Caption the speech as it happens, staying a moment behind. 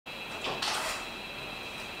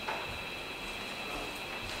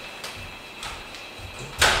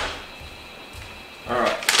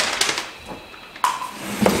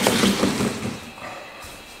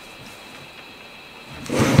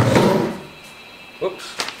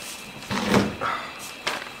Whoops.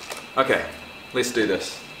 Okay, let's do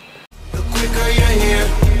this. The quicker you're here,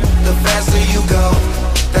 the faster you go.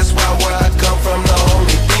 That's why where I come from, the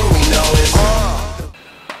only thing we know is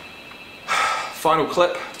Final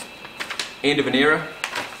clip, end of an era,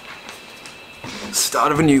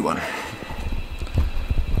 start of a new one.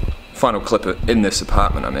 Final clip in this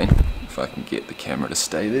apartment, I mean, if I can get the camera to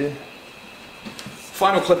stay there.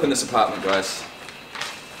 Final clip in this apartment, guys.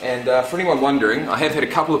 And for anyone wondering, I have had a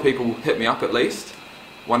couple of people hit me up at least,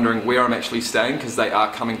 wondering where I'm actually staying, because they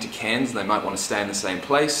are coming to Cairns and they might want to stay in the same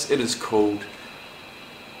place. It is called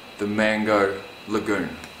the Mango Lagoon.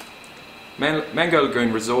 Mango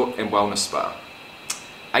Lagoon Resort and Wellness Spa.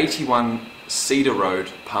 81 Cedar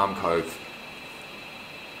Road, Palm Cove,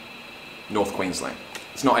 North Queensland.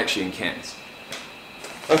 It's not actually in Cairns.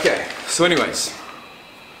 Okay, so anyways,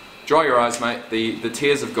 dry your eyes, mate. The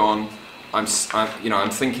tears have gone. I'm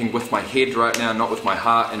thinking with my head right now, not with my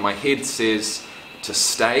heart, and my head says to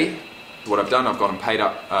stay. What I've done, I've gone and paid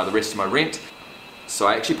up the rest of my rent. So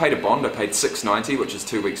I actually paid a bond. I paid $690, which is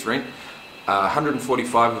 2 weeks' rent.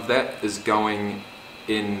 145 of that is going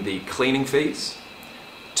in the cleaning fees.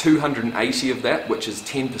 280 of that, which is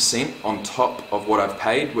 10% on top of what I've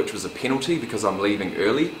paid, which was a penalty because I'm leaving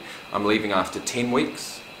early. I'm leaving after 10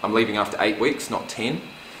 weeks. I'm leaving after 8 weeks, not 10.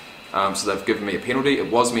 So they've given me a penalty. It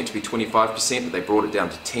was meant to be 25%, but they brought it down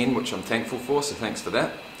to 10, which I'm thankful for, so thanks for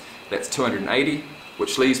that. That's 280,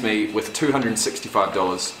 which leaves me with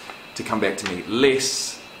 $265 to come back to me,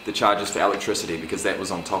 less the charges for electricity, because that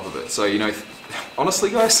was on top of it. So, you know, honestly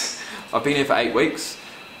guys, I've been here for 8 weeks,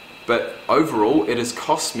 but overall it has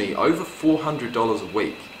cost me over $400 a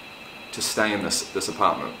week to stay in this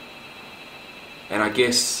apartment. And I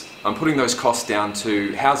guess I'm putting those costs down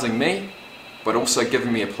to housing me, but also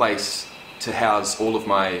giving me a place to house all of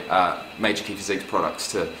my Major Key Physiques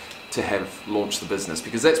products to have launched the business,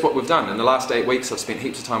 because that's what we've done. In the last 8 weeks I've spent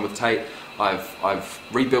heaps of time with Tate. I've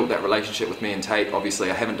rebuilt that relationship with me and Tate.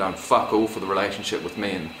 Obviously I haven't done fuck all for the relationship with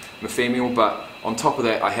me and Mefemiel, but on top of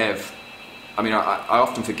that I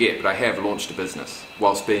often forget, but I have launched a business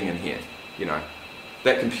whilst being in here. You know,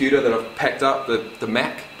 that computer that I've packed up, the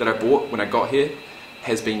Mac that I bought when I got here,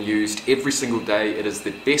 has been used every single day. It is the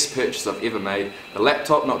best purchase I've ever made. The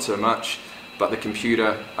laptop, not so much, but the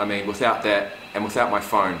computer, I mean, without that and without my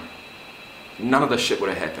phone, none of this shit would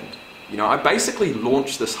have happened. You know, I basically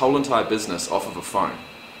launched this whole entire business off of a phone.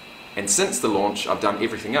 And since the launch, I've done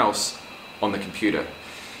everything else on the computer.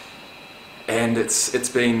 And it's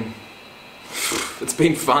been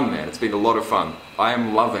fun, man. It's been a lot of fun. I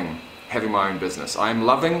am loving having my own business. I am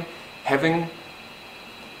loving having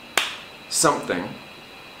something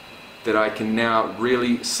that I can now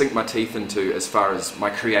really sink my teeth into as far as my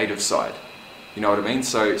creative side. You know what I mean?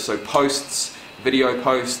 So posts, video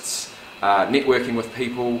posts, networking with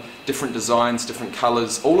people, different designs, different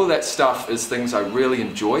colors, all of that stuff is things I really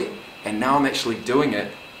enjoy, and now I'm actually doing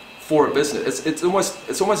it for a business. It's almost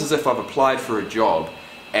as if I've applied for a job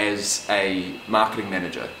as a marketing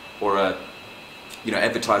manager or a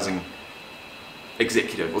advertising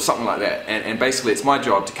executive or something like that, and basically it's my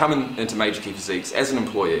job to come into Major Key Physiques as an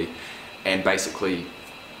employee and basically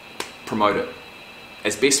promote it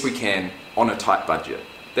as best we can on a tight budget.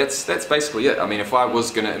 That's basically it. I mean, if I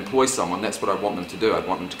was going to employ someone, that's what I want them to do. I'd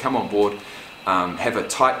want them to come on board, have a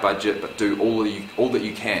tight budget, but do all that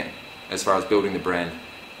you can as far as building the brand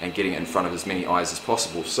and getting it in front of as many eyes as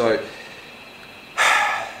possible. So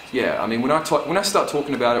yeah, I mean, when I start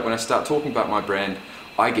talking about it, when I start talking about my brand,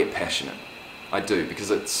 I get passionate. I do,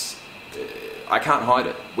 because I can't hide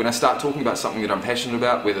it. When I start talking about something that I'm passionate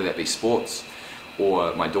about, whether that be sports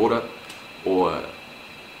or my daughter or,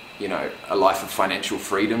 you know, a life of financial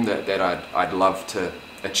freedom that I'd love to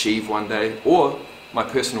achieve one day, or my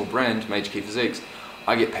personal brand, Major Key Physiques,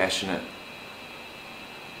 I get passionate,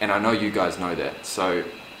 and I know you guys know that. So,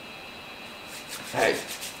 hey,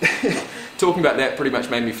 talking about that pretty much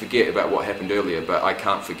made me forget about what happened earlier, but I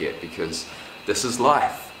can't forget, because this is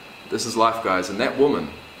life. This is life, guys. And that woman,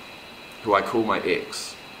 who I call my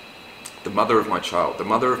ex, the mother of my child, the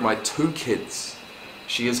mother of my 2 kids,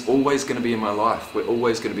 she is always going to be in my life. We're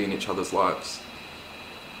always going to be in each other's lives.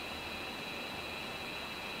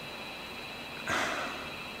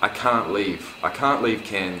 I can't leave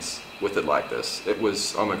Cairns with it like this. It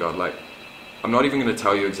was, oh my God, like, I'm not even going to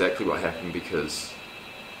tell you exactly what happened, because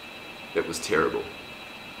it was terrible.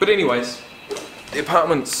 But anyways, the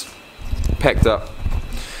apartment's packed up.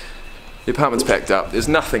 The apartment's packed up. There's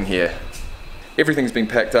nothing here. Everything's been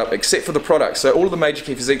packed up except for the products. So all of the Major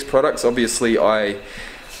Key Physiques products, obviously I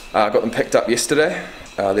got them picked up yesterday.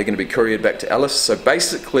 They're going to be couriered back to Alice. So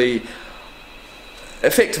basically,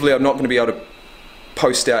 effectively, I'm not going to be able to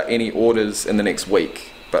post out any orders in the next week.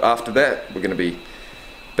 But after that, we're going to be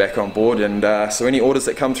back on board, and so any orders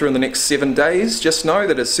that come through in the next 7 days, just know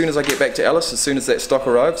that as soon as I get back to Alice, as soon as that stock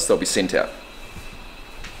arrives, they'll be sent out.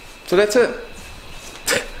 So that's it.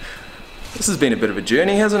 This has been a bit of a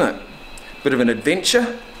journey, hasn't it? Bit of an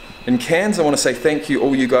adventure in Cairns. I want to say thank you,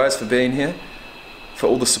 all you guys, for being here, for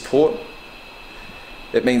all the support.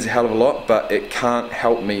 It means a hell of a lot, but it can't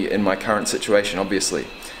help me in my current situation, obviously.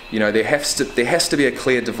 You know, there has to be a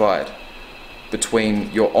clear divide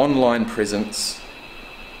between your online presence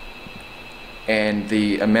and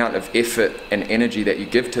the amount of effort and energy that you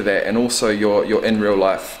give to that, and also your in real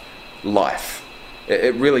life.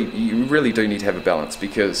 You really do need to have a balance,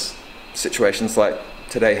 because situations like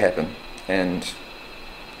today happen, and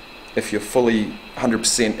if you're fully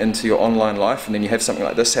 100% into your online life and then you have something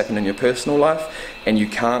like this happen in your personal life and you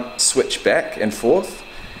can't switch back and forth,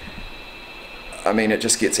 I mean, it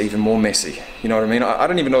just gets even more messy. You know what I mean? I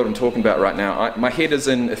don't even know what I'm talking about right now. My head is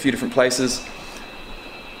in a few different places.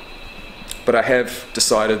 But I have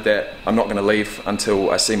decided that I'm not going to leave until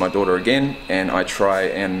I see my daughter again, and I try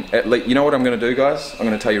and at least, you know what I'm going to do, guys? I'm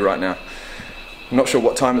going to tell you right now. I'm not sure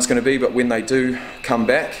what time it's going to be, but when they do come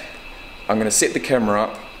back, I'm going to set the camera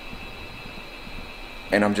up,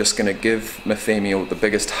 and I'm just going to give Nathaniel the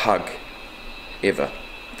biggest hug ever.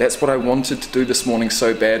 That's what I wanted to do this morning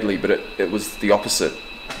so badly, but it was the opposite.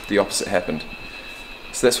 The opposite happened.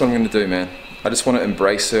 So that's what I'm going to do, man. I just want to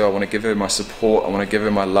embrace her. I want to give her my support. I want to give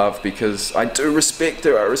her my love, because I do respect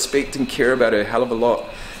her. I respect and care about her a hell of a lot.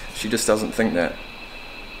 She just doesn't think that.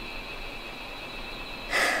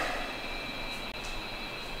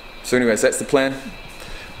 So anyways, that's the plan.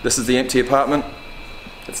 This is the empty apartment.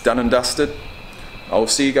 It's done and dusted. I will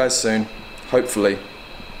see you guys soon. Hopefully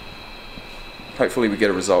we get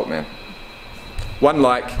a result, man. One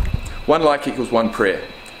like equals one prayer.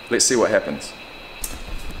 Let's see what happens.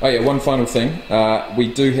 Oh yeah, one final thing.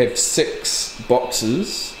 We do have 6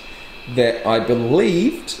 boxes that I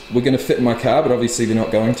believed were going to fit in my car, but obviously they're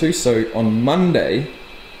not going to. So on Monday,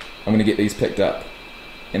 I'm going to get these picked up.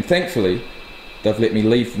 And thankfully, they've let me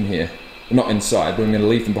leave them here. Not inside, but I'm going to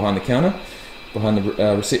leave them behind the counter, behind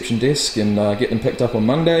the reception desk, and get them picked up on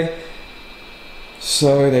Monday.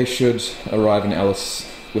 So they should arrive in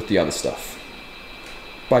Alice with the other stuff.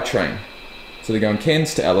 By train. So they're going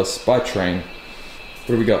Cairns to Alice by train.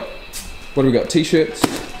 What do we got? What do we got? T-shirts,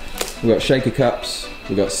 we've got shaker cups,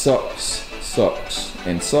 we've got socks,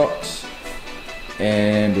 and socks,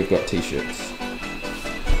 and we've got T-shirts.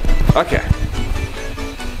 Okay.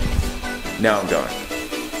 Now I'm going.